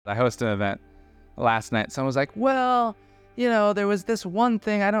I hosted an event last night. Someone was like, well, there was this one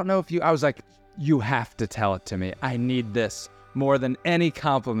thing. I don't know if I was like, you have to tell it to me. I need this more than any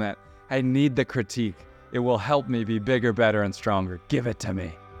compliment. I need the critique. It will help me be bigger, better, and stronger. Give it to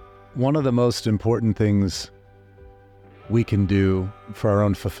me. One of the most important things we can do for our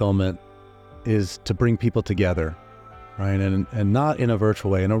own fulfillment is to bring people together, right? And not in a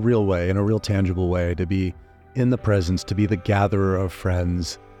virtual way, in a real tangible way, to be in the presence, to be the gatherer of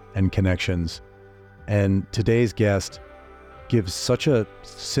friends and connections. And today's guest gives such a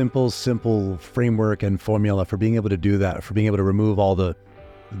simple framework and formula for being able to do that, for being able to remove all the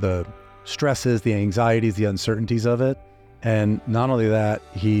stresses, the anxieties, the uncertainties of it. And not only that,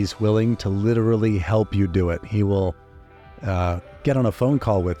 he's willing to literally help you do it. He will get on a phone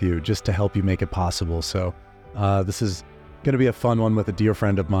call with you just to help you make it possible. So this is going to be a fun one with a dear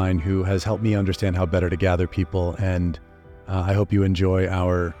friend of mine who has helped me understand how better to gather people. And I hope you enjoy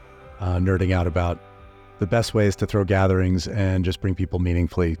our nerding out about the best ways to throw gatherings and just bring people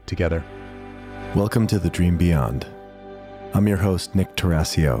meaningfully together. Welcome to The Dream Beyond. I'm your host, Nick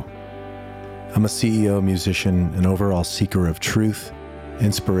Tarascio. I'm a CEO, musician, and overall seeker of truth,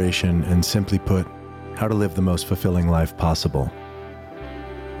 inspiration, and simply put, how to live the most fulfilling life possible.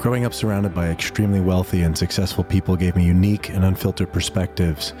 Growing up surrounded by extremely wealthy and successful people gave me unique and unfiltered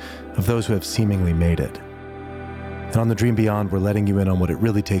perspectives of those who have seemingly made it. And on The Dream Beyond, we're letting you in on what it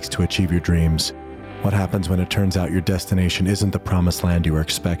really takes to achieve your dreams, what happens when it turns out your destination isn't the promised land you were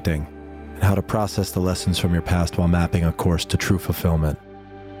expecting, and how to process the lessons from your past while mapping a course to true fulfillment.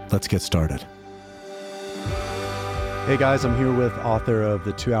 Let's get started. Hey guys, I'm here with author of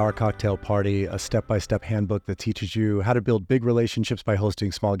The 2-Hour Cocktail Party, a step-by-step handbook that teaches you how to build big relationships by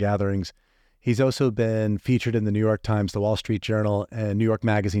hosting small gatherings. He's also been featured in the New York Times, the Wall Street Journal, and New York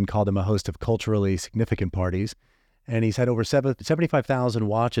Magazine called him a host of culturally significant parties. And he's had over 75,000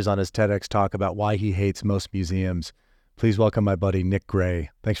 watches on his TEDx talk about why he hates most museums. Please welcome my buddy, Nick Gray.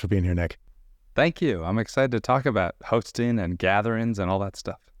 Thanks for being here, Nick. Thank you. I'm excited to talk about hosting and gatherings and all that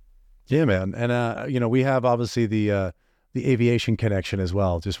stuff. Yeah, man. And, we have obviously the aviation connection as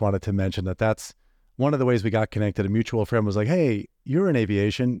well. Just wanted to mention that's one of the ways we got connected. A mutual friend was like, hey, you're in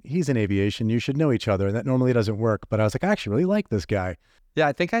aviation. He's in aviation. You should know each other. And that normally doesn't work. But I was like, I actually really like this guy. Yeah,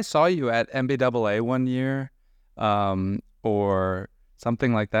 I think I saw you at MBAA one year or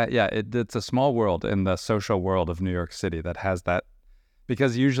something like that. Yeah, it's a small world in the social world of New York City that has that.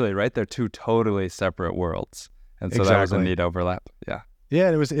 Because usually, right, they're two totally separate worlds. And so That was a neat overlap. Yeah. Yeah,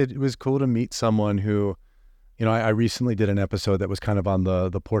 it was cool to meet someone who, I recently did an episode that was kind of on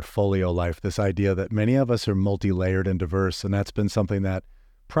the portfolio life, this idea that many of us are multi-layered and diverse. And that's been something that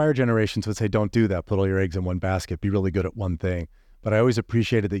prior generations would say, don't do that. Put all your eggs in one basket. Be really good at one thing. But I always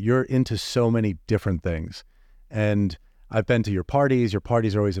appreciated that you're into so many different things. And I've been to your parties. Your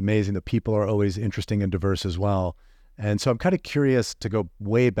parties are always amazing. The people are always interesting and diverse as well. And so I'm kind of curious to go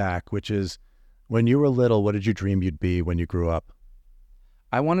way back, which is when you were little, what did you dream you'd be when you grew up?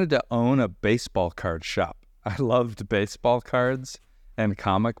 I wanted to own a baseball card shop. I loved baseball cards and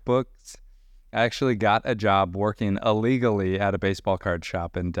comic books. I actually got a job working illegally at a baseball card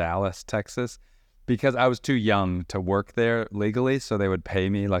shop in Dallas, Texas, because I was too young to work there legally, so they would pay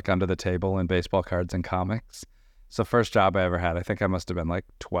me like under the table in baseball cards and comics. So first job I ever had, I think I must have been like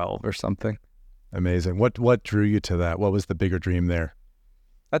 12 or something. Amazing. What drew you to that? What was the bigger dream there?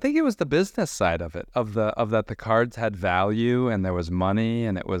 I think it was the business side of it, of that the cards had value and there was money,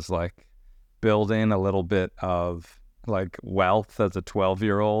 and it was like building a little bit of like wealth as a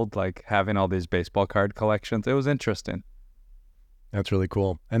 12-year-old, like having all these baseball card collections. It was interesting. That's really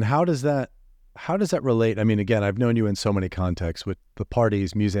cool. And how does that relate? I mean, again, I've known you in so many contexts with the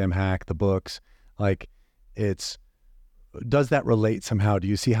parties, Museum Hack, the books, does that relate somehow? Do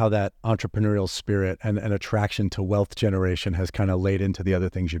you see how that entrepreneurial spirit and attraction to wealth generation has kind of laid into the other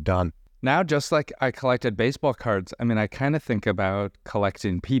things you've done? Now, just like I collected baseball cards, I mean, I kind of think about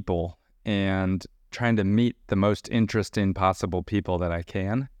collecting people and trying to meet the most interesting possible people that I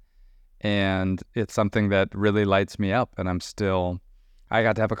can. And it's something that really lights me up. And I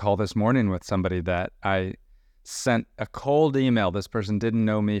got to have a call this morning with somebody that I sent a cold email. This person didn't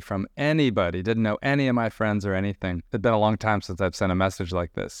know me from anybody, didn't know any of my friends or anything. It'd been a long time since I've sent a message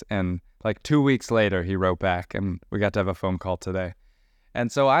like this. And like 2 weeks later, he wrote back and we got to have a phone call today.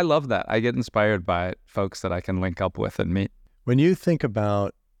 And so I love that. I get inspired by folks that I can link up with and meet. When you think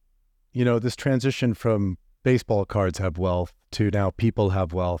about, this transition from baseball cards have wealth to now people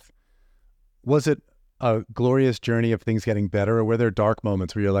have wealth, was it a glorious journey of things getting better, or were there dark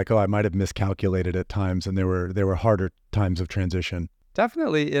moments where you're like, oh, I might have miscalculated at times, and there were harder times of transition?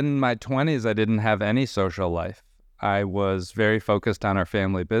 Definitely in my 20s, I didn't have any social life. I was very focused on our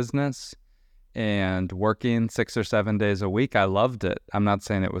family business and working 6 or 7 days a week. I loved it. I'm not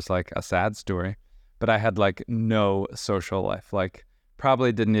saying it was like a sad story, but I had like no social life. Like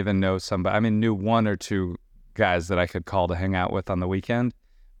probably didn't even know somebody. I mean, knew one or two guys that I could call to hang out with on the weekend,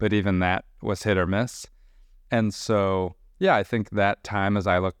 but even that was hit or miss. And so, yeah, I think that time as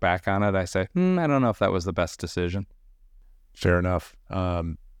I look back on it, I say, I don't know if that was the best decision. Fair enough.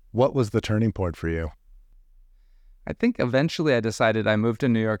 What was the turning point for you? I think eventually I decided I moved to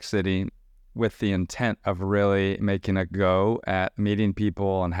New York City with the intent of really making a go at meeting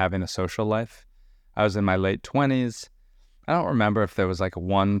people and having a social life. I was in my late 20s. I don't remember if there was like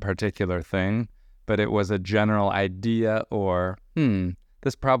one particular thing, but it was a general idea or,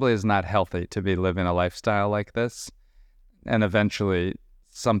 this probably is not healthy to be living a lifestyle like this. And eventually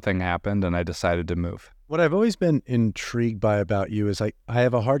something happened and I decided to move. What I've always been intrigued by about you is I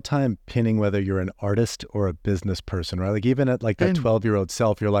have a hard time pinning whether you're an artist or a business person, right? Like even at like that 12-year-old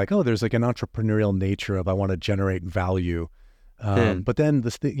self, you're like, oh, there's like an entrepreneurial nature of I want to generate value. But then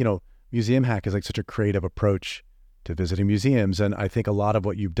this thing, Museum Hack is like such a creative approach to visiting museums. And I think a lot of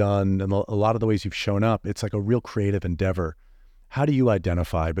what you've done and a lot of the ways you've shown up, it's like a real creative endeavor. How do you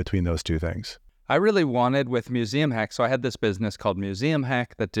identify between those two things? I really wanted with Museum Hack, so I had this business called Museum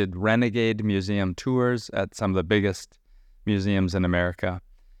Hack that did renegade museum tours at some of the biggest museums in America.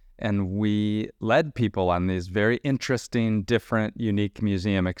 And we led people on these very interesting, different, unique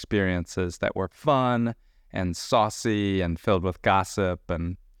museum experiences that were fun and saucy and filled with gossip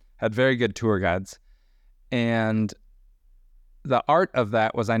and had very good tour guides. And the art of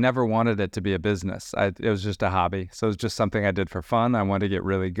that was I never wanted it to be a business. It was just a hobby. So it was just something I did for fun. I wanted to get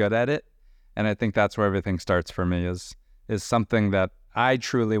really good at it. And I think that's where everything starts for me is something that I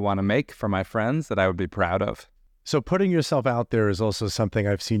truly want to make for my friends that I would be proud of. So putting yourself out there is also something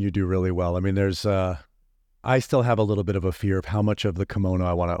I've seen you do really well. I mean, I still have a little bit of a fear of how much of the kimono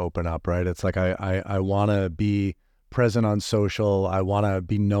I want to open up, right? It's like I want to be present on social. I want to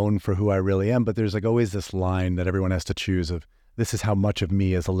be known for who I really am. But there's like always this line that everyone has to choose of this is how much of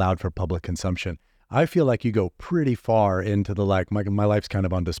me is allowed for public consumption. I feel like you go pretty far into the like, my life's kind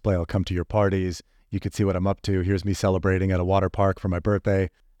of on display. I'll come to your parties. You could see what I'm up to. Here's me celebrating at a water park for my birthday.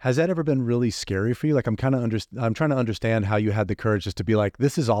 Has that ever been really scary for you? Like I'm trying to understand how you had the courage just to be like,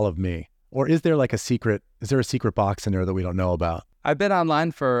 this is all of me. Or is there a secret box in there that we don't know about? I've been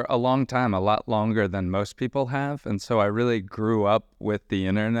online for a long time, a lot longer than most people have. And so I really grew up with the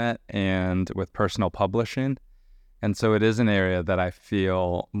internet and with personal publishing. And so it is an area that I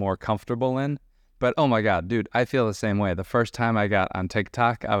feel more comfortable in. But oh my God, dude, I feel the same way. The first time I got on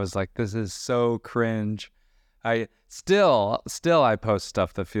TikTok, I was like, this is so cringe. I still I post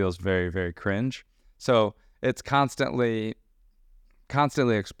stuff that feels very, very cringe. So it's constantly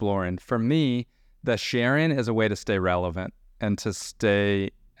exploring. For me, the sharing is a way to stay relevant and to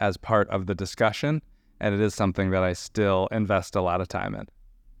stay as part of the discussion. And it is something that I still invest a lot of time in.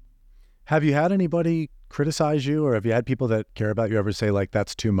 Have you had anybody criticize you, or have you had people that care about you ever say like,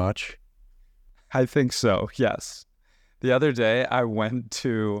 that's too much? I think so, yes. The other day, I went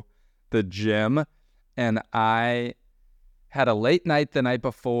to the gym and I had a late night the night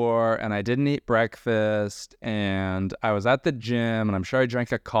before and I didn't eat breakfast and I was at the gym and I'm sure I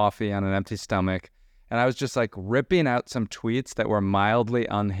drank a coffee on an empty stomach and I was just like ripping out some tweets that were mildly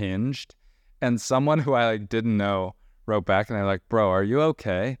unhinged and someone who I didn't know wrote back and they're like, bro, are you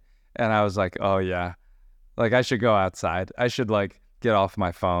okay? And I was like, oh yeah, like I should go outside. I should get off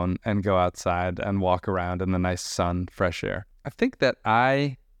my phone and go outside and walk around in the nice sun, fresh air. I think that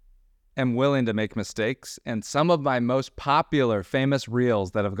I am willing to make mistakes, and some of my most popular, famous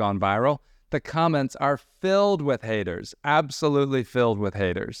reels that have gone viral, the comments are filled with haters, absolutely filled with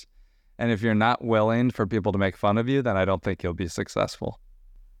haters. And if you're not willing for people to make fun of you, then I don't think you'll be successful.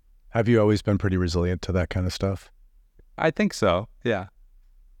 Have you always been pretty resilient to that kind of stuff? I think so, yeah.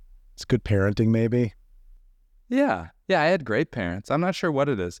 It's good parenting, maybe? Yeah, I had great parents. I'm not sure what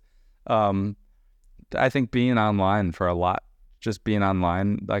it is. I think being online for a lot, just being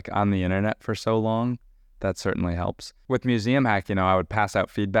online, like on the internet for so long, that certainly helps. With Museum Hack, I would pass out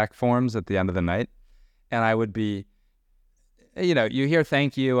feedback forms at the end of the night, and I would be, you hear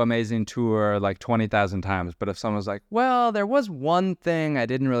thank you, amazing tour, like 20,000 times, but if someone's like, well, there was one thing I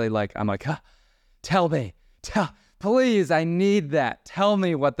didn't really like, I'm like, tell me, please, I need that. Tell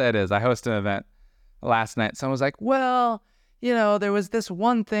me what that is. I host an event last night. Someone was like, well, there was this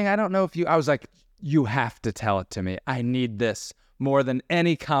one thing. I don't know if I was like, you have to tell it to me. I need this more than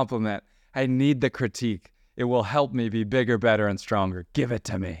any compliment. I need the critique. It will help me be bigger, better, and stronger. Give it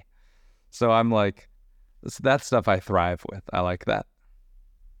to me. So I'm like, that stuff I thrive with. I like that.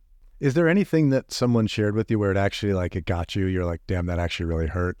 Is there anything that someone shared with you where it actually like it got you? You're like, damn, that actually really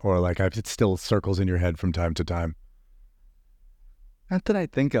hurt, or like it still circles in your head from time to time? Not that I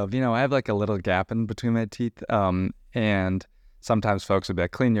think of. I have like a little gap in between my teeth, and sometimes folks would be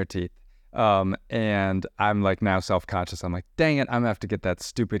like, clean your teeth. And I'm like now self-conscious. I'm like, dang it, I'm gonna have to get that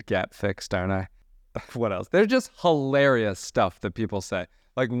stupid gap fixed, aren't I? What else? There's just hilarious stuff that people say.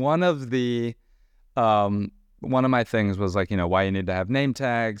 Like one of my things was like, why you need to have name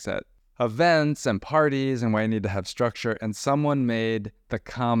tags at events and parties and why you need to have structure. And someone made the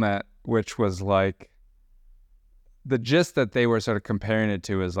comment, which was like, the gist that they were sort of comparing it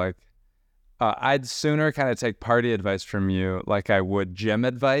to is like, I'd sooner kind of take party advice from you like I would gym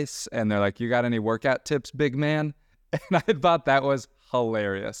advice. And they're like, you got any workout tips, big man? And I thought that was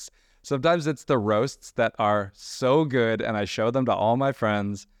hilarious. Sometimes it's the roasts that are so good, and I show them to all my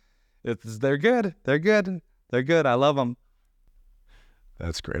friends. They're good. They're good. They're good. I love them.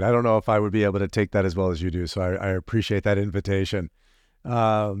 That's great. I don't know if I would be able to take that as well as you do, so I appreciate that invitation.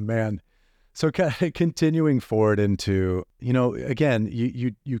 Man. So kind of continuing forward into, again,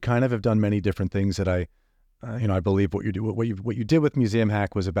 you kind of have done many different things that I believe what you did with Museum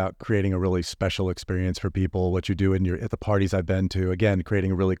Hack was about creating a really special experience for people. What you do at the parties I've been to, again,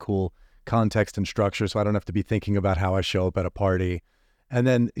 creating a really cool context and structure, so I don't have to be thinking about how I show up at a party. And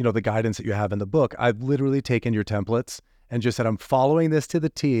then, the guidance that you have in the book, I've literally taken your templates and just said, I'm following this to the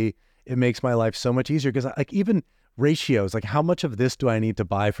T. It makes my life so much easier because like even ratios, like how much of this do I need to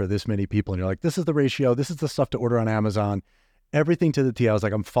buy for this many people? And you're like, this is the ratio. This is the stuff to order on Amazon. Everything to the T. I was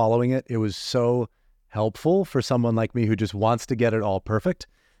like, I'm following it. It was so helpful for someone like me who just wants to get it all perfect.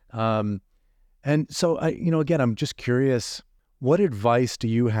 And so again, I'm just curious, what advice do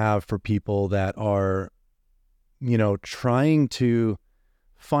you have for people that are, trying to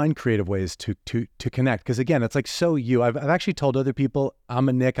find creative ways to connect? Because again, it's like, so I've actually told other people I'm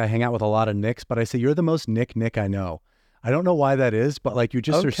a Nick. I hang out with a lot of Nicks, but I say, you're the most Nick I know. I don't know why that is, but like you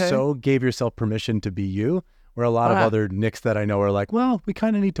just are so gave yourself permission to be you, where a lot of other Nicks that I know are like, well, we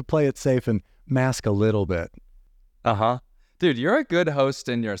kind of need to play it safe and mask a little bit. Dude, you're a good host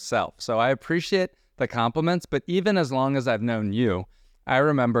in yourself. So I appreciate the compliments, but even as long as I've known you, I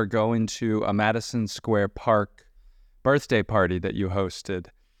remember going to a Madison Square Park birthday party that you hosted.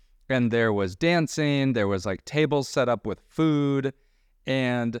 And there was dancing, there was like tables set up with food.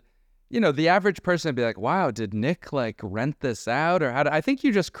 And, the average person would be like, wow, did Nick like rent this out? Or I think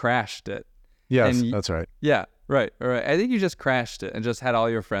you just crashed it. Yes, that's right. Yeah, right. I think you just crashed it and just had all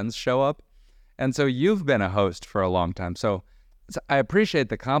your friends show up. And so you've been a host for a long time. So I appreciate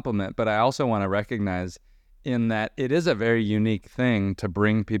the compliment, but I also want to recognize in that it is a very unique thing to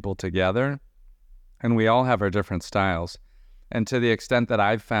bring people together, and we all have our different styles. And to the extent that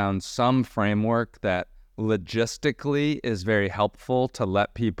I've found some framework that logistically is very helpful to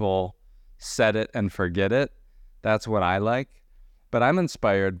let people set it and forget it, that's what I like. But I'm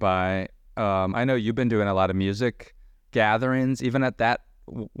inspired by, I know you've been doing a lot of music gatherings, even at that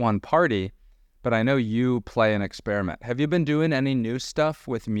one party, but I know you play and experiment. Have you been doing any new stuff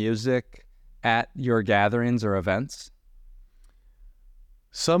with music at your gatherings or events?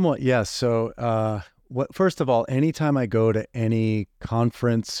 Somewhat, yes. So, first of all, anytime I go to any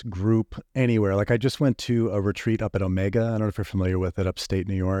conference group anywhere, like I just went to a retreat up at Omega. I don't know if you're familiar with it, upstate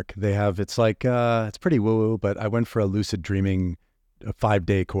New York. It's pretty woo-woo, but I went for a lucid dreaming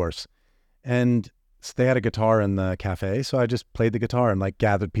 5-day course. And so they had a guitar in the cafe, so I just played the guitar and like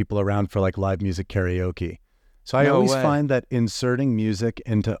gathered people around for like live music karaoke. So I always find that inserting music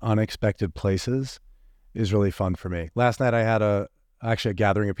into unexpected places is really fun for me. Last night I had actually a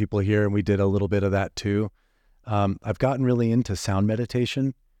gathering of people here, and we did a little bit of that too. I've gotten really into sound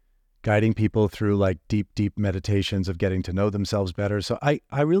meditation, guiding people through like deep meditations of getting to know themselves better. So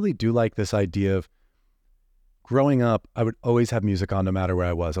I really do like this idea of growing up. I would always have music on no matter where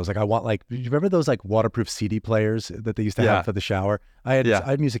I was. I was like, do you remember those like waterproof CD players that they used to have for the shower? I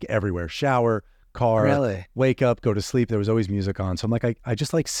had music everywhere, shower, car, wake up, go to sleep. There was always music on. So I'm like, I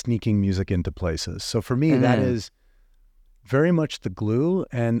just like sneaking music into places. So for me, that is very much the glue.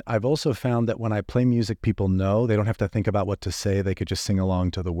 And I've also found that when I play music people know, they don't have to think about what to say. They could just sing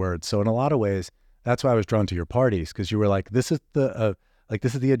along to the words. So in a lot of ways, that's why I was drawn to your parties, because you were like, this is the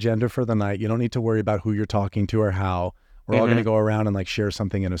agenda for the night. You don't need to worry about who you're talking to or how. We're all going to go around and like share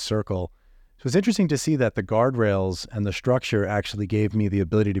something in a circle. So it's interesting to see that the guardrails and the structure actually gave me the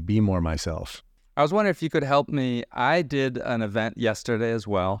ability to be more myself. I was wondering if you could help me. I did an event yesterday as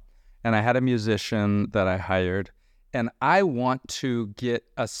well, and I had a musician that I hired, and I want to get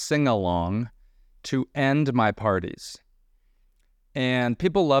a sing-along to end my parties. And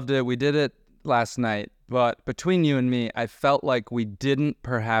people loved it. We did it last night, But between you and me, I felt like we didn't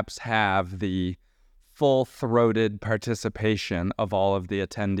perhaps have the full-throated participation of all of the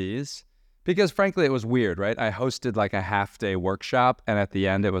attendees. Because frankly, it was weird, right? I hosted like a half-day workshop, and at the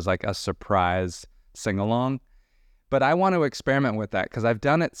end, it was like a surprise sing-along. But I want to experiment with that because I've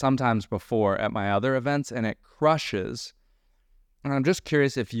done it sometimes before at my other events, and it crushes. And I'm just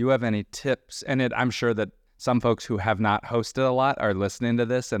curious if you have any tips. And I'm sure that some folks who have not hosted a lot are listening to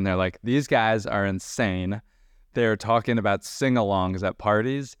this, and they're like, these guys are insane. They're talking about sing-alongs at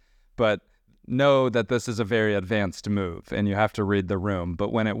parties, but know that this is a very advanced move, and you have to read the room.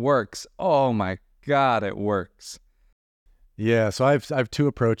 But when it works, oh my God, it works. Yeah, so I've two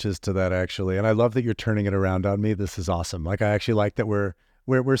approaches to that actually, and I love that you're turning it around on me. This is awesome. Like I actually like that we're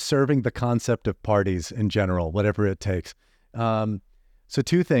serving the concept of parties in general, whatever it takes. So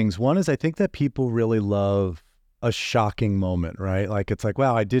two things. One is I think that people really love a shocking moment, right? Like it's like,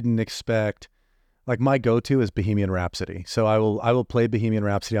 wow, I didn't expect. Like my go-to is Bohemian Rhapsody. So I will play Bohemian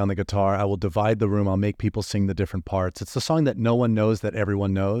Rhapsody on the guitar. I will divide the room. I'll make people sing the different parts. It's the song that no one knows that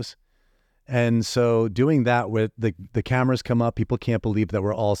everyone knows. And so doing that with the cameras come up, people can't believe that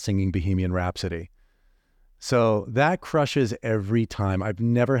we're all singing Bohemian Rhapsody. So that crushes every time. I've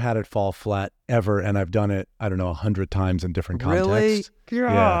never had it fall flat ever. And I've done it, I don't know, 100 times in different contexts.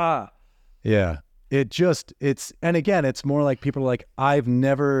 Really? Yeah. Yeah. And again, it's more like people are like,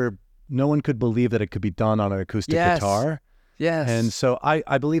 no one could believe that it could be done on an acoustic guitar. Yes. And so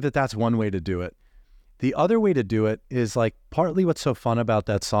I believe that that's one way to do it. The other way to do it is like partly what's so fun about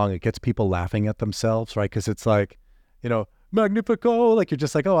that song, it gets people laughing at themselves, right? Because it's like, Magnifico, like you're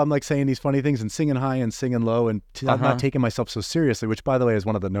just like, oh, I'm like saying these funny things and singing high and singing low and I'm not taking myself so seriously, which by the way is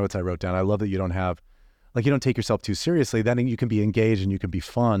one of the notes I wrote down. I love that you don't take yourself too seriously. Then you can be engaged and you can be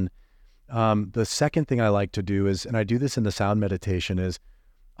fun. The second thing I like to do is, and I do this in the sound meditation, is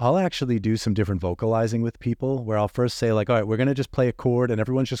I'll actually do some different vocalizing with people where I'll first say like, all right, we're going to just play a chord and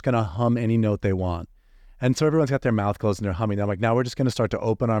everyone's just going to hum any note they want. And so everyone's got their mouth closed and they're humming. I'm like, now we're just going to start to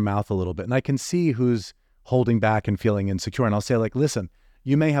open our mouth a little bit. And I can see who's holding back and feeling insecure. And I'll say like, listen,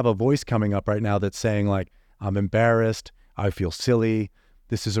 you may have a voice coming up right now that's saying like, I'm embarrassed. I feel silly.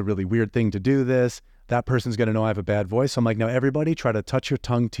 This is a really weird thing to do this. That person's going to know I have a bad voice. So I'm like, now everybody try to touch your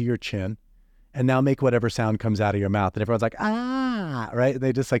tongue to your chin and now make whatever sound comes out of your mouth. And everyone's like, ah, right?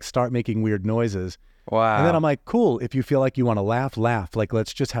 They just like start making weird noises. Wow. And then I'm like, cool. If you feel like you want to laugh. Like,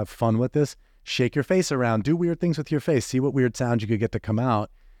 let's just have fun with this. Shake your face around, do weird things with your face, see what weird sounds you could get to come out.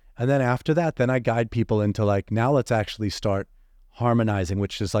 And then after that, then I guide people into like, now let's actually start harmonizing,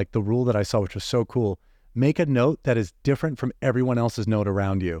 which is like the rule that I saw, which was so cool. Make a note that is different from everyone else's note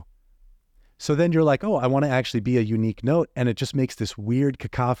around you. So then you're like, oh, I want to actually be a unique note. And it just makes this weird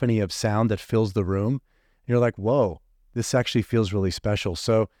cacophony of sound that fills the room. And you're like, whoa, this actually feels really special.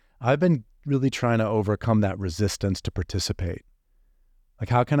 So I've been really trying to overcome that resistance to participate. Like,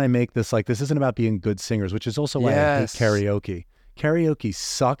 how can I make this, like, this isn't about being good singers, which is also why I hate karaoke. Karaoke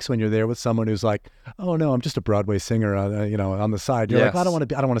sucks when you're there with someone who's like, oh no, I'm just a Broadway singer, on the side. You're like, well, I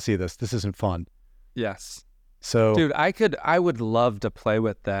don't want to see this. This isn't fun. Yes. So, dude, I would love to play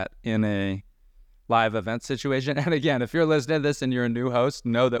with that in a live event situation. And again, if you're listening to this and you're a new host,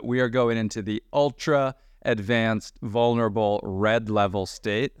 know that we are going into the ultra advanced, vulnerable red level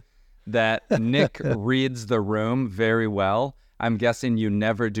state that Nick reads the room very well. I'm guessing you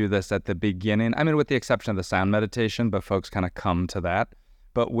never do this at the beginning. I mean, with the exception of the sound meditation, but folks kind of come to that.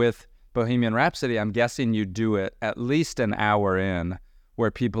 But with Bohemian Rhapsody, I'm guessing you do it at least an hour in, where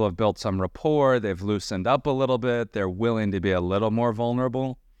people have built some rapport, they've loosened up a little bit, they're willing to be a little more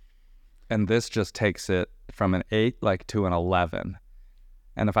vulnerable. And this just takes it from an 8 to an 11.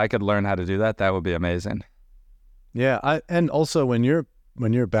 And if I could learn how to do that, that would be amazing. Yeah, and also when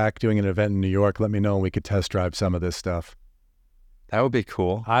you're back doing an event in New York, let me know and we could test drive some of this stuff. That would be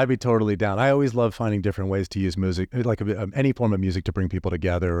cool. I'd be totally down. I always love finding different ways to use music, like any form of music to bring people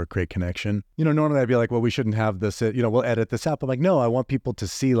together or create connection. Normally I'd be like, well, we shouldn't have this, we'll edit this out. But like, no, I want people to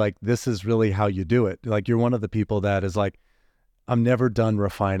see like, this is really how you do it. Like you're one of the people that is like, I'm never done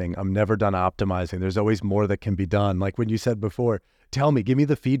refining. I'm never done optimizing. There's always more that can be done. Like when you said before, tell me, give me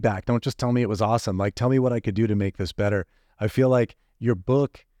the feedback. Don't just tell me it was awesome. Like tell me what I could do to make this better. I feel like your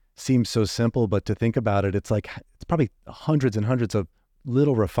book seems so simple, but to think about it, it's probably hundreds and hundreds of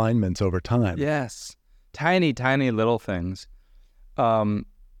little refinements over time. Yes. Tiny, tiny little things. I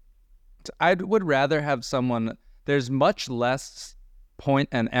would rather have someone, there's much less point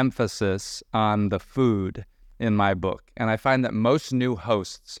and emphasis on the food in my book. And I find that most new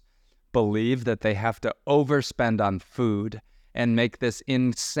hosts believe that they have to overspend on food and make this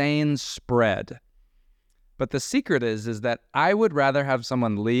insane spread. But the secret is that I would rather have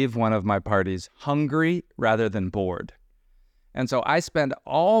someone leave one of my parties hungry rather than bored. And so I spend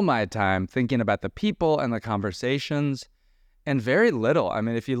all my time thinking about the people and the conversations and very little. I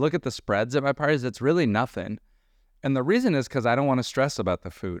mean, if you look at the spreads at my parties, it's really nothing. And the reason is because I don't want to stress about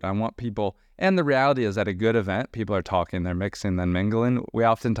the food. I want people, and the reality is at a good event, people are talking, they're mixing, then mingling. We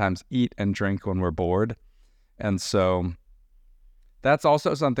oftentimes eat and drink when we're bored. And so that's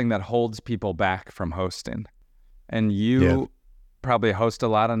also something that holds people back from hosting. And you probably host a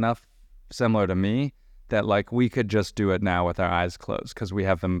lot enough, similar to me, that like we could just do it now with our eyes closed because we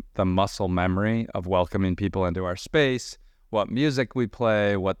have the muscle memory of welcoming people into our space, what music we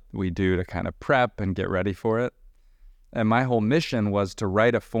play, what we do to kind of prep and get ready for it. And my whole mission was to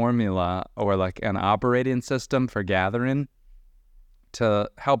write a formula or like an operating system for gathering to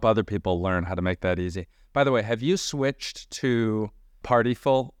help other people learn how to make that easy. By the way, have you switched to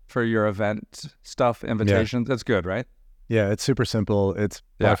Partyful for your event stuff, invitations? That's good, right? Yeah, it's super simple. It's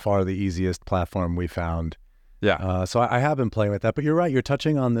by far the easiest platform we found. Yeah. So I have been playing with that, but you're right. You're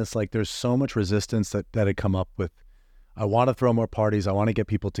touching on this, like there's so much resistance that had come up with, I want to throw more parties. I want to get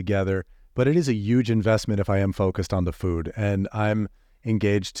people together, but it is a huge investment if I am focused on the food. And I'm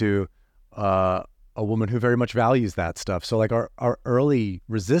engaged to a woman who very much values that stuff. So like our early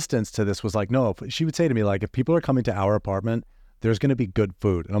resistance to this was like, no, she would say to me, like, if people are coming to our apartment, there's going to be good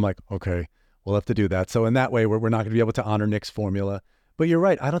food. And I'm like, okay, we'll have to do that. So in that way, we're not going to be able to honor Nick's formula. But you're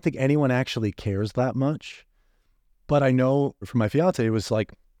right. I don't think anyone actually cares that much. But I know from my fiance, it was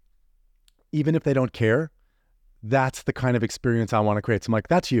like, even if they don't care, that's the kind of experience I want to create. So I'm like,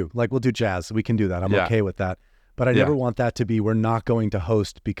 that's you. Like, we'll do jazz. We can do that. I'm okay with that. But I never want that to be, we're not going to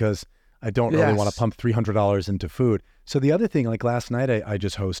host because I don't really want to pump $300 into food. So the other thing, like last night, I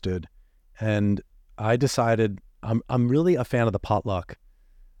just hosted and I decided I'm really a fan of the potluck.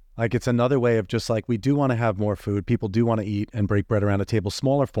 Like it's another way of just like, we do want to have more food. People do want to eat and break bread around a table,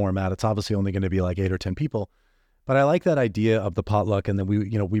 smaller format. It's obviously only going to be like 8 or 10 people. But I like that idea of the potluck. And then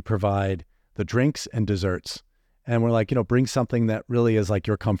we provide the drinks and desserts. And we're like, bring something that really is like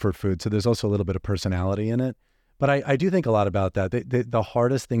your comfort food. So there's also a little bit of personality in it. But I do think a lot about that. The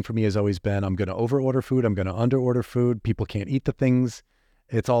hardest thing for me has always been, I'm going to over-order food. I'm going to under-order food. People can't eat the things.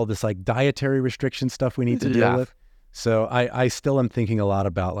 It's all this like dietary restriction stuff we need to deal with. So I still am thinking a lot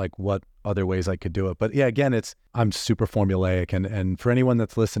about like what other ways I could do it. But yeah, again, I'm super formulaic. And for anyone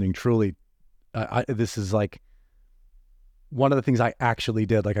that's listening, truly, this is like one of the things I actually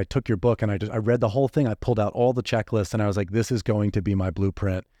did. Like I took your book and I read the whole thing. I pulled out all the checklists and I was like, this is going to be my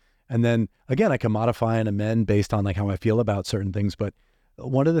blueprint. And then again, I can modify and amend based on like how I feel about certain things. But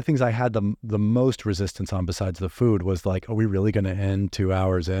one of the things I had the most resistance on besides the food was like, are we really going to end 2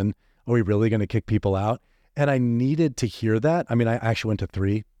 hours in? Are we really going to kick people out? And I needed to hear that. I mean, I actually went to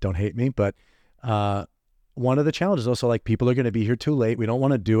 3, don't hate me. But one of the challenges also like people are going to be here too late. We don't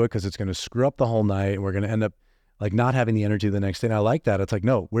want to do it because it's going to screw up the whole night. And we're going to end up like not having the energy the next day. And I like that. It's like,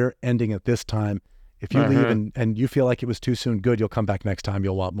 no, we're ending at this time. If you leave and you feel like it was too soon, good, you'll come back next time.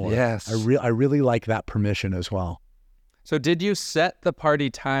 You'll want more. Yes. I really like that permission as well. So did you set the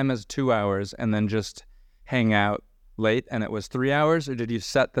party time as 2 hours and then just hang out late and it was 3 hours, or did you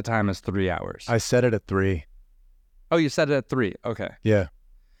set the time as 3 hours? I set it at 3. Oh, you set it at 3. Okay. Yeah.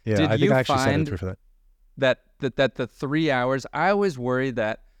 Did I think you I actually set it find at 3 for that the 3 hours, I always worry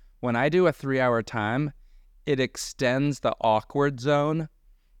that when I do a 3-hour time, it extends the awkward zone.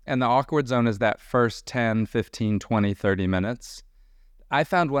 And the awkward zone is that first 10, 15, 20, 30 minutes. I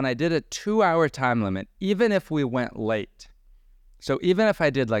found when I did a 2-hour time limit, even if we went late, so even if I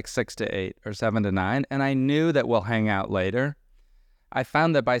did like 6 to 8 or 7 to 9, and I knew that we'll hang out later, I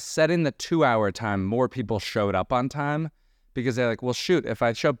found that by setting the 2-hour time, more people showed up on time because they're like, well, shoot, if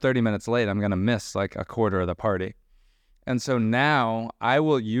I show up 30 minutes late, I'm going to miss like a quarter of the party. And so now I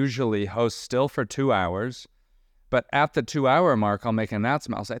will usually host still for 2 hours. But at the 2-hour mark, I'll make an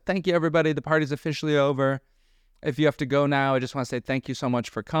announcement. I'll say, thank you, everybody. The party's officially over. If you have to go now, I just want to say thank you so much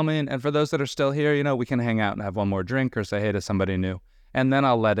for coming. And for those that are still here, we can hang out and have one more drink or say hey to somebody new. And then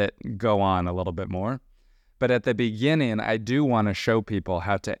I'll let it go on a little bit more. But at the beginning, I do want to show people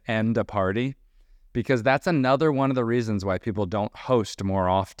how to end a party because that's another one of the reasons why people don't host more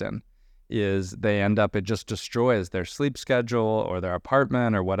often is they end up, it just destroys their sleep schedule or their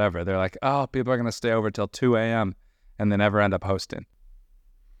apartment or whatever. They're like, oh, people are going to stay over till 2 a.m. and they never end up hosting.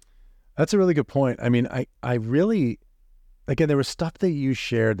 That's a really good point. I mean, I really, again, there was stuff that you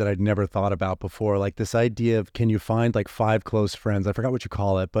shared that I'd never thought about before, like this idea of can you find like 5 close friends? I forgot what you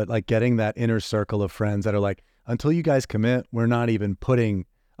call it, but like getting that inner circle of friends that are like, until you guys commit, we're not even putting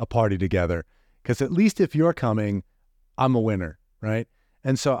a party together. Because at least if you're coming, I'm a winner, right?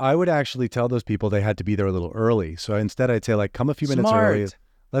 And so I would actually tell those people they had to be there a little early. So instead I'd say like, come a few minutes early,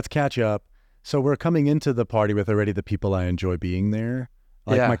 let's catch up. So we're coming into the party with already the people I enjoy being there.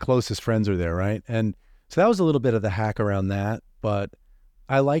 Like my closest friends are there, right? And so that was a little bit of the hack around that. But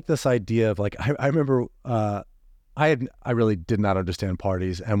I like this idea of like, I remember I really did not understand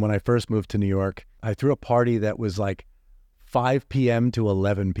parties. And when I first moved to New York, I threw a party that was like 5 p.m. to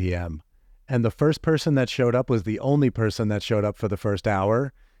 11 p.m. And the first person that showed up was the only person that showed up for the first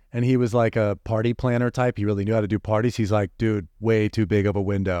hour. And he was like a party planner type. He really knew how to do parties. He's like, dude, way too big of a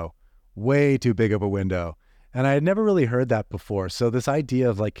window. Way too big of a window. And I had never really heard that before. So this idea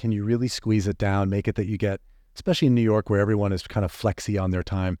of like, can you really squeeze it down, make it that you get, especially in New York where everyone is kind of flexy on their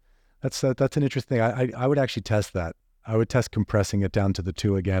time. That's an interesting thing. I would actually test that. I would test compressing it down to the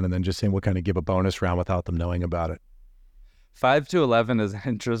 2 again and then just saying we'll kind of give a bonus round without them knowing about it. 5 to 11 is an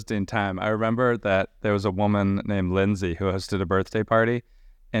interesting time. I remember that there was a woman named Lindsay who hosted a birthday party,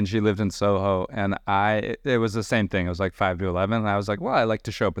 and she lived in Soho, and it was the same thing. It was like 5 to 11, and I was like, well, I like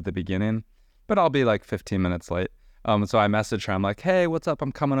to show up at the beginning, but I'll be like 15 minutes late. So I messaged her. I'm like, hey, what's up?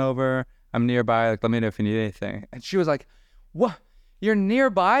 I'm coming over. I'm nearby. Like, let me know if you need anything. And she was like, what? You're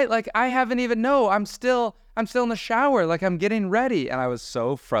nearby? Like, I haven't even I'm still in the shower. Like, I'm getting ready. And I was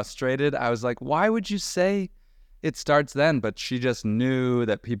so frustrated. I was like, why would you say it starts then? But she just knew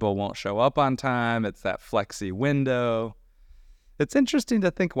that people won't show up on time. It's that flexi window. It's interesting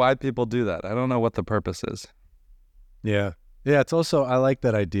to think why people do that. I don't know what the purpose is. Yeah. Yeah. It's also, I like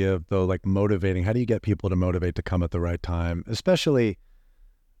that idea of though, like motivating. How do you get people to motivate to come at the right time? Especially,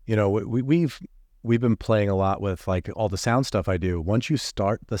 you know, we've been playing a lot with like all the sound stuff I do. Once you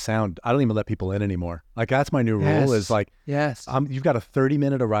start the sound, I don't even let people in anymore. Like that's my new rule is like, you've got a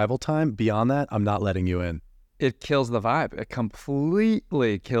 30-minute arrival time. Beyond that, I'm not letting you in. It kills the vibe. It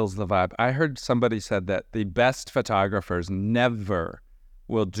completely kills the vibe. I heard somebody said that the best photographers never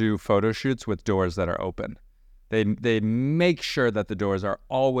will do photo shoots with doors that are open. They make sure that the doors are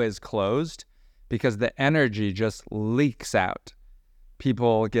always closed because the energy just leaks out.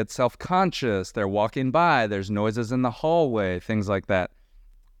 People get self-conscious. They're walking by. There's noises in the hallway, things like that.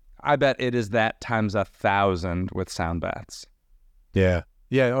 I bet it is that times 1,000 with sound baths. Yeah.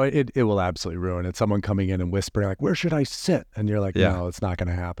 Yeah, it will absolutely ruin it. Someone coming in and whispering like, where should I sit? And you're like, no, it's not going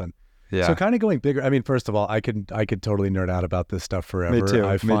to happen. Yeah. So kind of going bigger. I mean, first of all, I could totally nerd out about this stuff forever. Me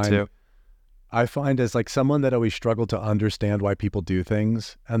too. I find as like someone that always struggled to understand why people do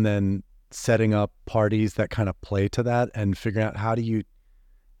things and then setting up parties that kind of play to that and figuring out how do you,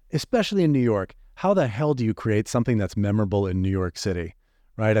 especially in New York, how the hell do you create something that's memorable in New York City?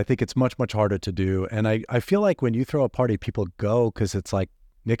 Right? I think it's much, much harder to do. And I feel like when you throw a party, people go because it's like,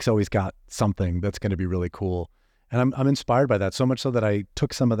 Nick's always got something that's going to be really cool. And I'm inspired by that, so much so that I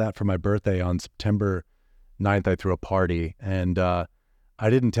took some of that for my birthday on September 9th. I threw a party and I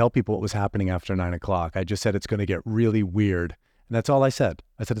didn't tell people what was happening after 9 o'clock. I just said, it's going to get really weird. And that's all I said.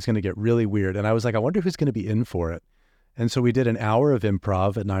 I said, it's going to get really weird. And I was like, I wonder who's going to be in for it. And so we did an hour of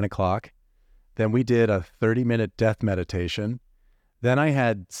improv at 9 o'clock. Then we did a 30-minute death meditation. Then I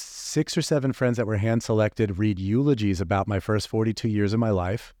had 6 or 7 friends that were hand-selected read eulogies about my first 42 years of my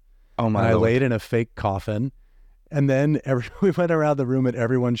life. Oh my And Lord. I laid in a fake coffin. And then we went around the room and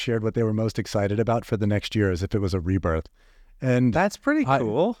everyone shared what they were most excited about for the next year as if it was a rebirth. And that's pretty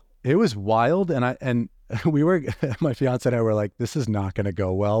cool. It was wild. And we were, my fiance and I were like, this is not going to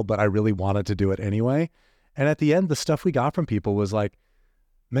go well, but I really wanted to do it anyway. And at the end, the stuff we got from people was like,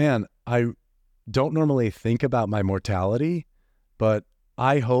 man, I don't normally think about my mortality, but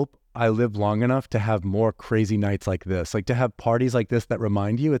I hope I live long enough to have more crazy nights like this, like to have parties like this that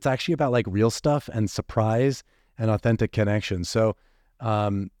remind you it's actually about like real stuff and surprise and authentic connection. So,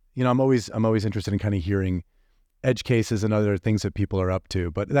 you know, I'm always interested in kind of hearing edge cases and other things that people are up to,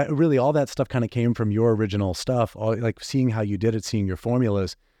 but that really, all that stuff kind of came from your original stuff, like seeing how you did it, seeing your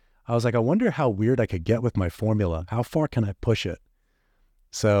formulas. I was like, I wonder how weird I could get with my formula. How far can I push it?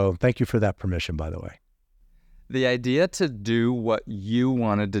 So thank you for that permission, by the way. The idea to do what you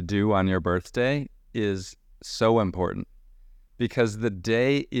wanted to do on your birthday is so important because the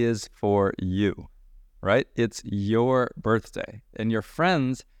day is for you, right? It's your birthday and your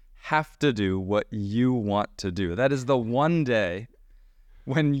friends have to do what you want to do. That is the one day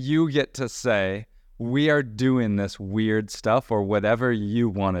when you get to say, we are doing this weird stuff or whatever you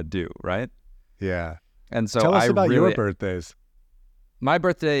want to do, right? Yeah. And so tell us about your birthdays. My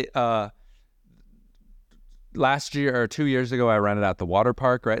birthday, last year or 2 years ago, I rented out the water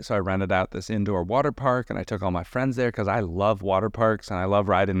park, right? So I rented out this indoor water park and I took all my friends there because I love water parks and I love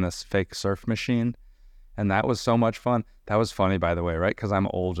riding this fake surf machine. And that was so much fun. That was funny, by the way, right? Because I'm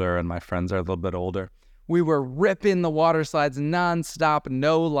older and my friends are a little bit older. We were ripping the water slides nonstop,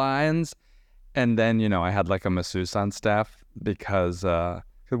 no lines. And then, you know, I had like a masseuse on staff because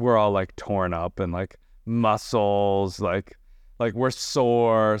we're all like torn up and like muscles, like we're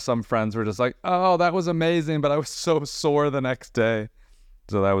sore. Some friends were just like, oh, that was amazing, but I was so sore the next day.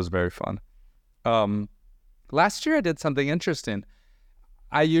 So that was very fun. Last year I did something interesting.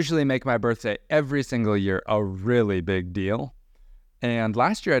 I usually make my birthday every single year a really big deal. And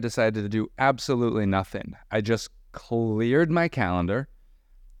last year I decided to do absolutely nothing. I just cleared my calendar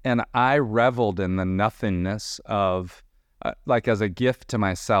and I reveled in the nothingness of, like as a gift to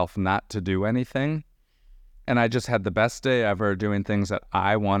myself, not to do anything. And I just had the best day ever doing things that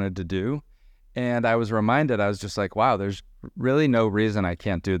I wanted to do. And I was reminded, I was just like, wow, there's really no reason I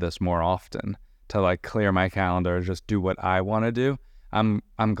can't do this more often, to like clear my calendar, just do what I want to do. I'm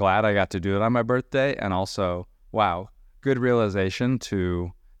glad I got to do it on my birthday. And also, wow, good realization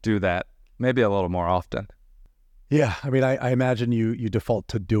to do that maybe a little more often. Yeah, I mean, I imagine you default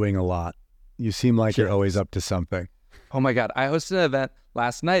to doing a lot. You seem like you're always up to something. Oh my God, I hosted an event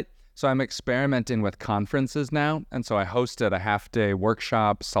last night. So I'm experimenting with conferences now. And so I hosted a half-day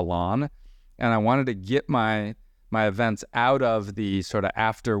workshop salon. And I wanted to get my events out of the sort of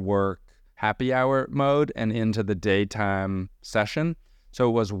after-work happy hour mode and into the daytime session. So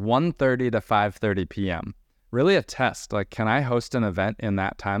it was 1:30 to 5:30 p.m. Really a test. Like, can I host an event in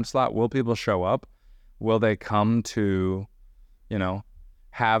that time slot? Will people show up? Will they come to, you know,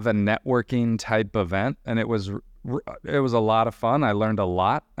 have a networking type event? And it was a lot of fun. I learned a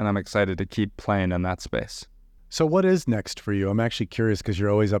lot, and I'm excited to keep playing in that space. So what is next for you? I'm actually curious because you're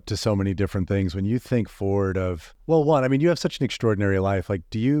always up to so many different things. When you think forward of, well, one, I mean, you have such an extraordinary life. Like,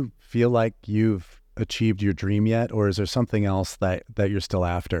 do you feel like you've achieved your dream yet? Or is there something else that you're still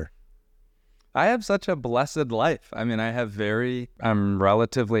after? I have such a blessed life. I mean, I'm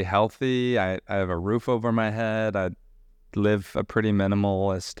relatively healthy. I have a roof over my head. I live a pretty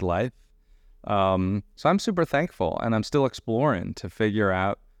minimalist life. So I'm super thankful, and I'm still exploring to figure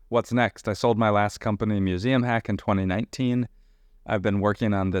out what's next. I sold my last company, Museum Hack, in 2019. I've been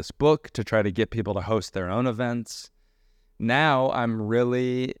working on this book to try to get people to host their own events. Now I'm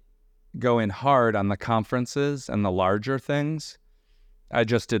really going hard on the conferences and the larger things. I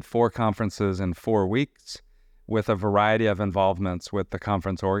just did 4 conferences in 4 weeks with a variety of involvements with the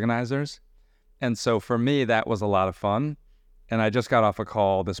conference organizers. And so for me, that was a lot of fun. And I just got off a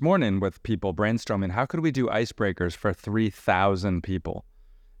call this morning with people brainstorming, how could we do icebreakers for 3,000 people?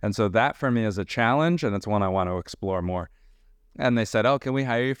 And so that for me is a challenge, and it's one I want to explore more. And they said, oh, can we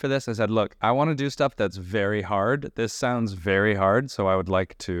hire you for this? I said, look, I want to do stuff that's very hard. This sounds very hard, so I would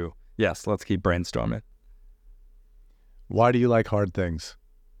like to, yes, let's keep brainstorming. Why do you like hard things?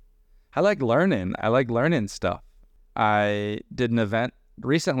 I like learning. I like learning stuff. I did an event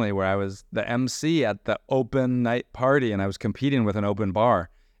recently where I was the MC at the open night party, and I was competing with an open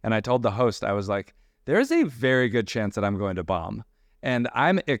bar. And I told the host, I was like, there's a very good chance that I'm going to bomb. And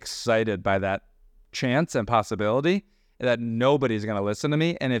I'm excited by that chance and possibility that nobody's going to listen to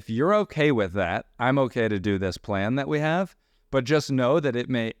me. And if you're okay with that, I'm okay to do this plan that we have. But just know that it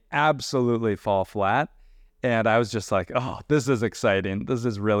may absolutely fall flat. And I was just like, oh, this is exciting. This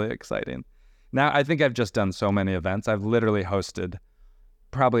is really exciting. Now, I think I've just done so many events. I've literally hosted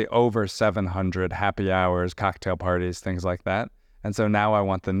probably over 700 happy hours, cocktail parties, things like that. And so now I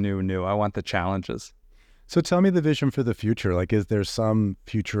want the new. I want the challenges. So tell me the vision for the future. Like, is there some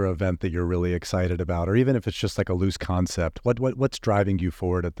future event that you're really excited about? Or even if it's just like a loose concept, what's driving you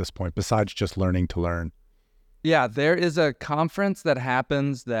forward at this point besides just learning to learn? Yeah, there is a conference that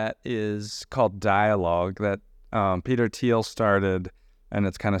happens that is called Dialogue that Peter Thiel started, and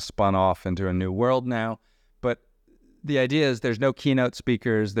it's kind of spun off into a new world now. But the idea is there's no keynote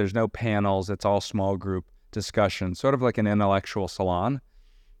speakers, there's no panels, it's all small group discussion, sort of like an intellectual salon.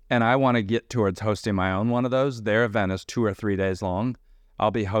 And I want to get towards hosting my own one of those. Their event is 2 or 3 days long.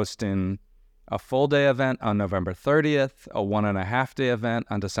 I'll be hosting a full day event on November 30th, a 1.5 day event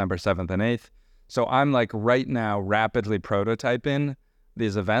on December 7th and 8th. So I'm like right now rapidly prototyping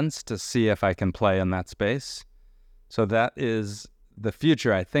these events to see if I can play in that space. So that is the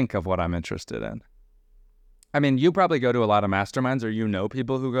future, I think, of what I'm interested in. I mean, you probably go to a lot of masterminds, or you know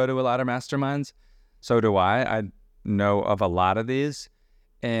people who go to a lot of masterminds. So do I. I know of a lot of these.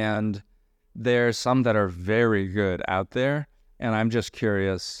 And there's some that are very good out there. And I'm just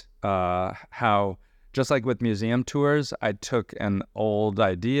curious how, just like with museum tours, I took an old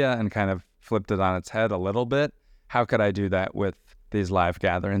idea and kind of flipped it on its head a little bit. How could I do that with these live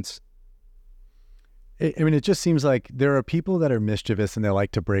gatherings? I mean, it just seems like there are people that are mischievous and they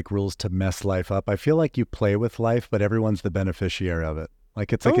like to break rules to mess life up. I feel like you play with life, but everyone's the beneficiary of it.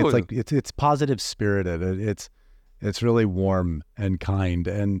 Like it's Oh, like it's positive spirited. It's really warm and kind.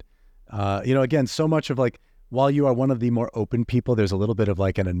 And again, so much of like, while you are one of the more open people, there's a little bit of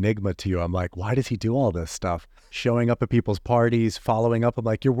like an enigma to you. I'm like, why does he do all this stuff? Showing up at people's parties, following up. I'm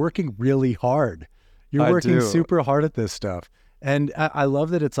like, you're working really hard. You're working super hard at this stuff. And I love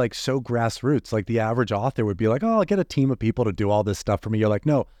that it's like so grassroots. Like the average author would be like, oh, I'll get a team of people to do all this stuff for me. You're like,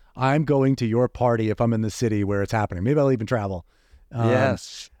 no, I'm going to your party if I'm in the city where it's happening. Maybe I'll even travel.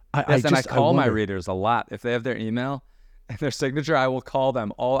 Yes. I call my readers a lot. If they have their email and their signature, I will call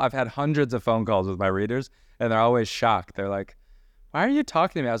them all. I've had hundreds of phone calls with my readers, and they're always shocked. They're like, why are you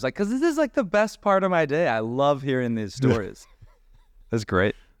talking to me? I was like, because this is like the best part of my day. I love hearing these stories. That's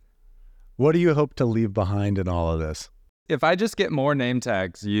great. What do you hope to leave behind in all of this? If I just get more name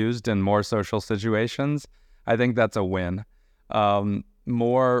tags used in more social situations, I think that's a win.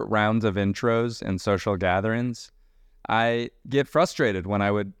 More rounds of intros in social gatherings. I get frustrated when I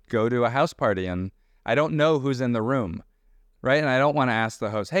would go to a house party and I don't know who's in the room, right? And I don't want to ask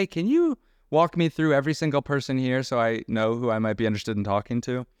the host, hey, can you walk me through every single person here so I know who I might be interested in talking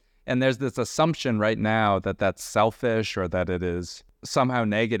to? And there's this assumption right now that that's selfish or that it is somehow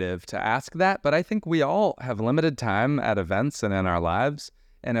negative to ask that. But I think we all have limited time at events and in our lives.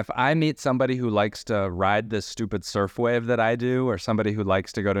 And if I meet somebody who likes to ride this stupid surf wave that I do, or somebody who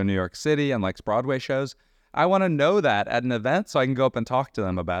likes to go to New York City and likes Broadway shows, I want to know that at an event so I can go up and talk to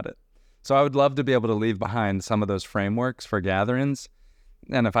them about it. So I would love to be able to leave behind some of those frameworks for gatherings.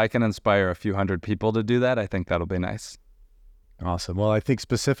 And if I can inspire a few hundred people to do that, I think that'll be nice. Awesome. Well, I think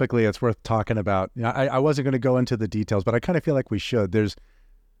specifically it's worth talking about. I wasn't going to go into the details, but I kind of feel like we should. There's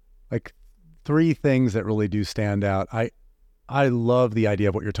like 3 things that really do stand out. I love the idea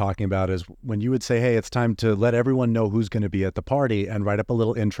of what you're talking about is when you would say, hey, it's time to let everyone know who's going to be at the party and write up a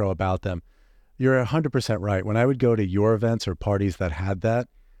little intro about them. You're 100% right. When I would go to your events or parties that had that,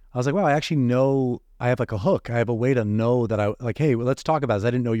 I was like, wow, I actually know I have like a hook. I have a way to know that hey, well, let's talk about this.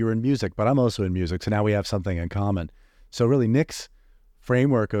 I didn't know you were in music, but I'm also in music. So now we have something in common. So really Nick's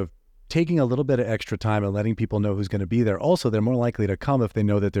framework of taking a little bit of extra time and letting people know who's going to be there. Also, they're more likely to come if they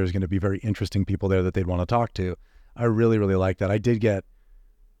know that there's going to be very interesting people there that they'd want to talk to. I really, really like that. I did get,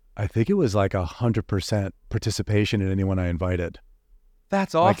 I think it was like 100% participation in anyone I invited.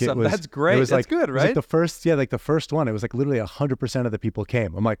 That's awesome. That's great. That's like, good, right? It was like the first one. It was like literally 100% of the people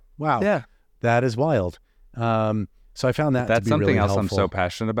came. I'm like, wow, that is wild. So I found that to be really helpful. That's something else I'm so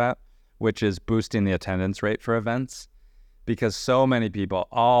passionate about, which is boosting the attendance rate for events. Because so many people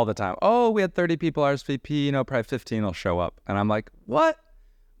all the time, oh, we had 30 people RSVP, probably 15 will show up. And I'm like, what?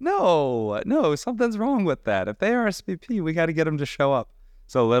 No, something's wrong with that. If they RSVP, we got to get them to show up.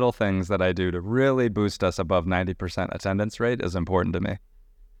 So little things that I do to really boost us above 90% attendance rate is important to me.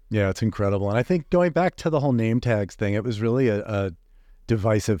 Yeah, it's incredible. And I think going back to the whole name tags thing, it was really a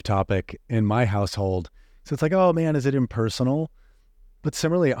divisive topic in my household. So it's like, oh man, is it impersonal? But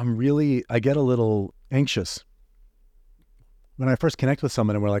similarly, I get a little anxious when I first connect with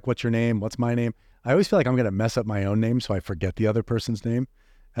someone and we're like, what's your name? What's my name? I always feel like I'm going to mess up my own name, so I forget the other person's name.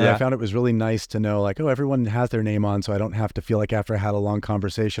 And I found it was really nice to know like, oh, everyone has their name on, so I don't have to feel like after I had a long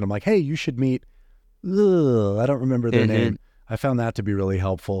conversation, I'm like, hey, you should meet, I don't remember their name. I found that to be really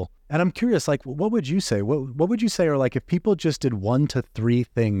helpful. And I'm curious, like, what would you say? What would you say, or like if people just did 1 to 3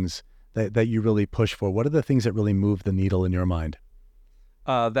 things that you really push for, what are the things that really move the needle in your mind?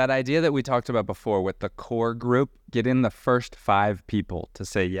 That idea that we talked about before with the core group, get in the first 5 people to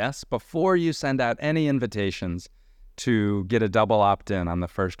say yes before you send out any invitations to get a double opt-in on the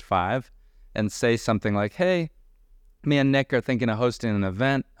first 5 and say something like, hey, me and Nick are thinking of hosting an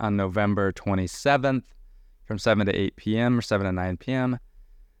event on November 27th from 7 to 8 p.m. or 7 to 9 p.m.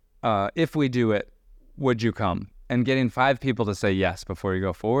 If we do it, would you come? And getting 5 people to say yes before you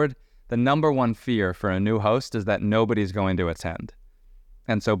go forward. The number one fear for a new host is that nobody's going to attend.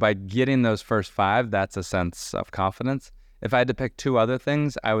 And so by getting those first 5, that's a sense of confidence. If I had to pick 2 other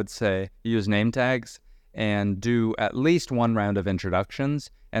things, I would say use name tags and do at least 1 round of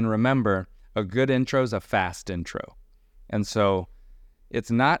introductions. And remember, a good intro is a fast intro. And so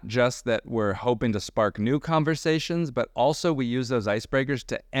it's not just that we're hoping to spark new conversations, but also we use those icebreakers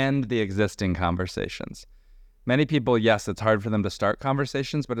to end the existing conversations. Many people, yes, it's hard for them to start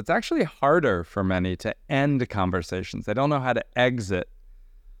conversations, but it's actually harder for many to end conversations. They don't know how to exit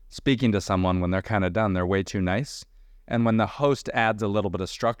speaking to someone when they're kind of done. They're way too nice. And when the host adds a little bit of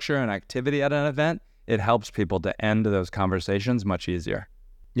structure and activity at an event, it helps people to end those conversations much easier.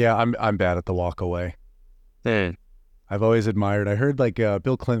 Yeah, I'm bad at the walk away. I've always admired. I heard like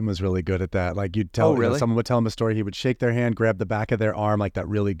Bill Clinton was really good at that. Like you'd tell, someone would tell him a story, he would shake their hand, grab the back of their arm, like that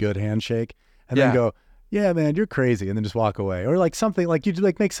really good handshake, and then go, yeah, man, you're crazy, and then just walk away. Or like something like you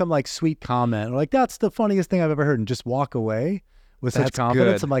like make some like sweet comment or like, that's the funniest thing I've ever heard, and just walk away with such That's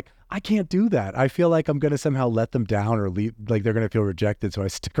confidence. good. I'm like, I can't do that. I feel like I'm going to somehow let them down or leave, like they're going to feel rejected. So I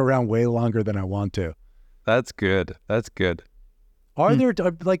stick around way longer than I want to. That's good. That's good. Are there,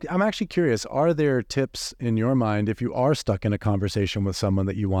 like, I'm actually curious, are there tips in your mind if you are stuck in a conversation with someone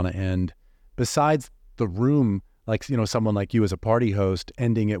that you want to end, besides the room, like, you know, someone like you as a party host,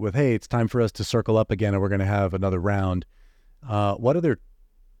 ending it with, hey, it's time for us to circle up again and we're going to have another round. What other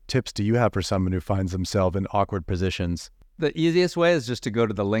tips do you have for someone who finds themselves in awkward positions? The easiest way is just to go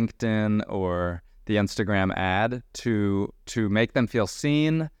to the LinkedIn or the Instagram ad to make them feel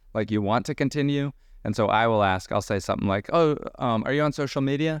seen, like you want to continue. And so I'll say something like, oh, are you on social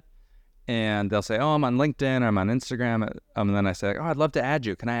media? And they'll say, oh, I'm on LinkedIn or I'm on Instagram. And then I say, oh, I'd love to add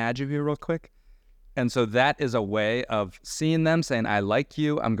you. Can I add you here real quick? And so that is a way of seeing them, saying, I like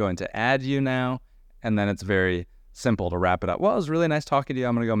you. I'm going to add you now. And then it's very simple to wrap it up. Well, it was really nice talking to you.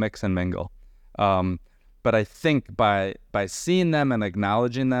 I'm going to go mix and mingle. But I think by seeing them and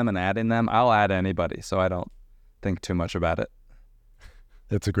acknowledging them and adding them, I'll add anybody. So I don't think too much about it.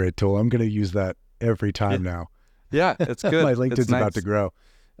 That's a great tool. I'm going to use that every time now. Yeah, it's good. My LinkedIn's about to grow.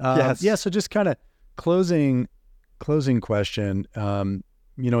 Yes. Yeah. So just kind of closing question.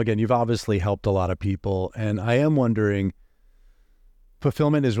 You know, again, you've obviously helped a lot of people, and I am wondering,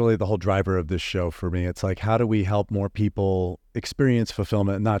 fulfillment is really the whole driver of this show for me. It's like, how do we help more people experience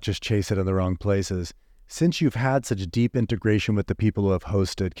fulfillment and not just chase it in the wrong places? Since you've had such deep integration with the people who have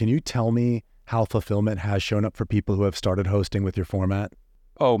hosted, can you tell me how fulfillment has shown up for people who have started hosting with your format?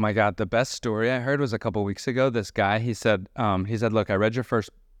 Oh my God, the best story I heard was a couple weeks ago. This guy, he said, look, I read your book.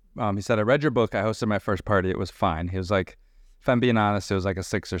 I hosted my first party. It was fine. He was like, if I'm being honest, it was like a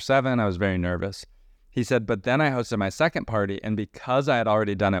 6 or 7. I was very nervous. He said, but then I hosted my second party, and because I had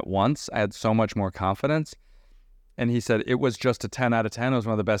already done it once, I had so much more confidence. And he said, it was just a 10 out of 10. It was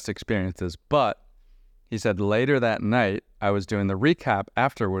one of the best experiences. But he said, later that night, I was doing the recap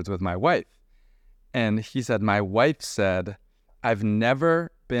afterwards with my wife. And he said, my wife said, I've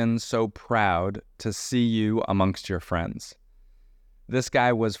never been so proud to see you amongst your friends. This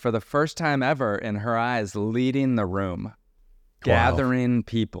guy was, for the first time ever, in her eyes, leading the room, gathering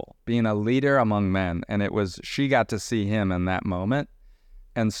people, being a leader among men. And she got to see him in that moment.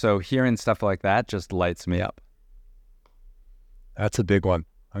 And so hearing stuff like that just lights me up. That's a big one.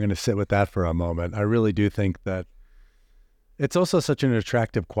 I'm going to sit with that for a moment. I really do think that it's also such an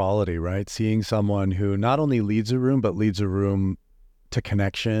attractive quality, right? Seeing someone who not only leads a room, but leads a room to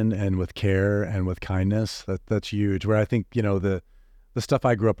connection and with care and with kindness. That's huge. Where I think, you know, the stuff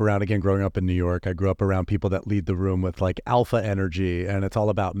I grew up around, again, growing up in New York, I grew up around people that lead the room with like alpha energy, and it's all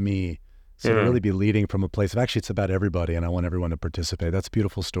about me. So to really be leading from a place of actually it's about everybody, and I want everyone to participate. That's a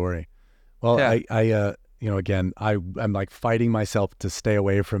beautiful story. Well, yeah. You know, again, I'm like fighting myself to stay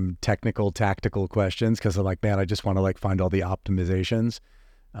away from technical, tactical questions because I'm like, man, I just want to like find all the optimizations.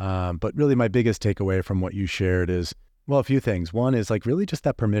 But really my biggest takeaway from what you shared is, well, a few things. One is like really just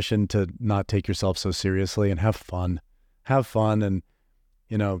that permission to not take yourself so seriously and have fun. Have fun. And,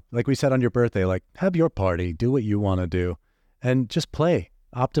 you know, like we said on your birthday, like have your party, do what you want to do, and just play,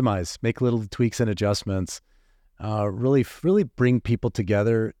 optimize, make little tweaks and adjustments. Really bring people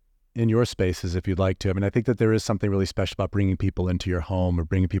together in your spaces if you'd like to. I mean, I think that there is something really special about bringing people into your home or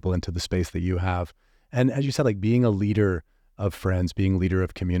bringing people into the space that you have. And as you said, like being a leader of friends, being a leader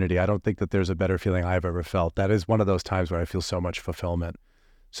of community, I don't think that there's a better feeling I've ever felt. That is one of those times where I feel so much fulfillment.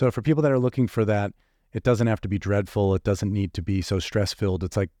 So for people that are looking for that, it doesn't have to be dreadful. It doesn't need to be so stress-filled.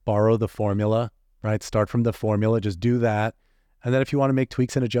 It's like borrow the formula, right? Start from the formula, just do that. And then if you want to make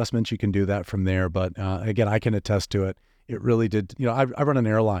tweaks and adjustments, you can do that from there. But again, I can attest to it. It really did. You know, I run an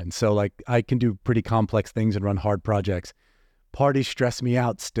airline, so like I can do pretty complex things and run hard projects. Parties stress me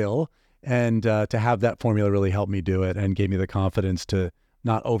out still. And to have that formula really helped me do it and gave me the confidence to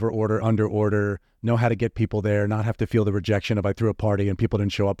not over order, under order, know how to get people there, not have to feel the rejection if I threw a party and people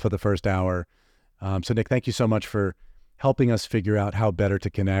didn't show up for the first hour. So Nick, thank you so much for helping us figure out how better to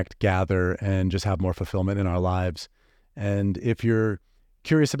connect, gather, and just have more fulfillment in our lives. And if you're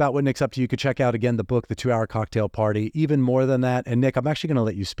curious about what Nick's up to, you could check out, again, the book, The 2-Hour Cocktail Party. Even more than that, and Nick, I'm actually going to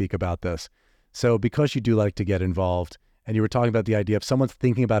let you speak about this. So because you do like to get involved, and you were talking about the idea of someone's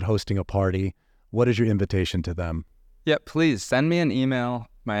thinking about hosting a party, what is your invitation to them? Yeah, please send me an email.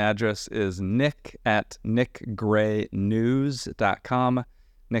 My address is nick@nickgraynews.com,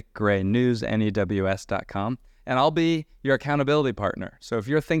 nickgraynews.com, and I'll be your accountability partner. So if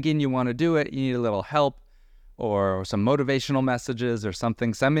you're thinking you want to do it, you need a little help, or some motivational messages or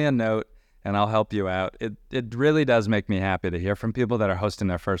something, send me a note and I'll help you out. It really does make me happy to hear from people that are hosting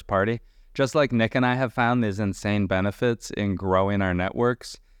their first party, just like Nick and I have found these insane benefits in growing our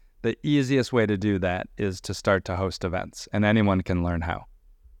networks, the easiest way to do that is to start to host events, and anyone can learn how.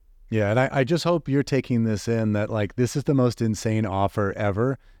 Yeah, and I just hope you're taking this in, that like this is the most insane offer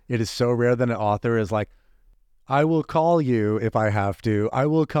ever. It is so rare that an author is like, I will call you if I have to. I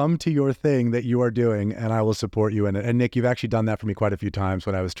will come to your thing that you are doing and I will support you in it. And Nick, you've actually done that for me quite a few times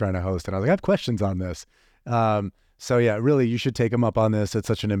when I was trying to host, and I was like, I have questions on this. So yeah, really, you should take them up on this. It's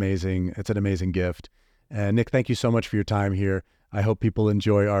an amazing gift. And Nick, thank you so much for your time here. I hope people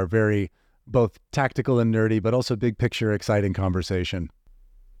enjoy our very both tactical and nerdy, but also big picture, exciting conversation.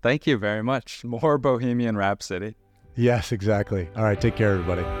 Thank you very much. More Bohemian Rhapsody. Yes, exactly. All right, take care,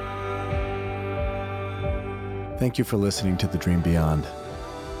 everybody. Thank you for listening to The Dream Beyond.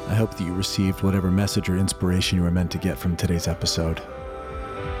 I hope that you received whatever message or inspiration you were meant to get from today's episode.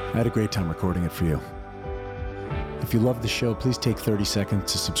 I had a great time recording it for you. If you love the show, please take 30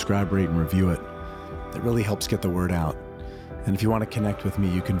 seconds to subscribe, rate, and review it. That really helps get the word out. And if you want to connect with me,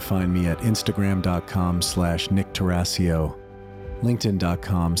 you can find me at Instagram.com/Nick Tarascio,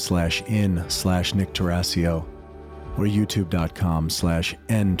 LinkedIn.com/in/Nick Tarascio, or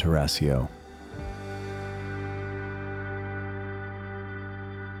YouTube.com/N Tarascio.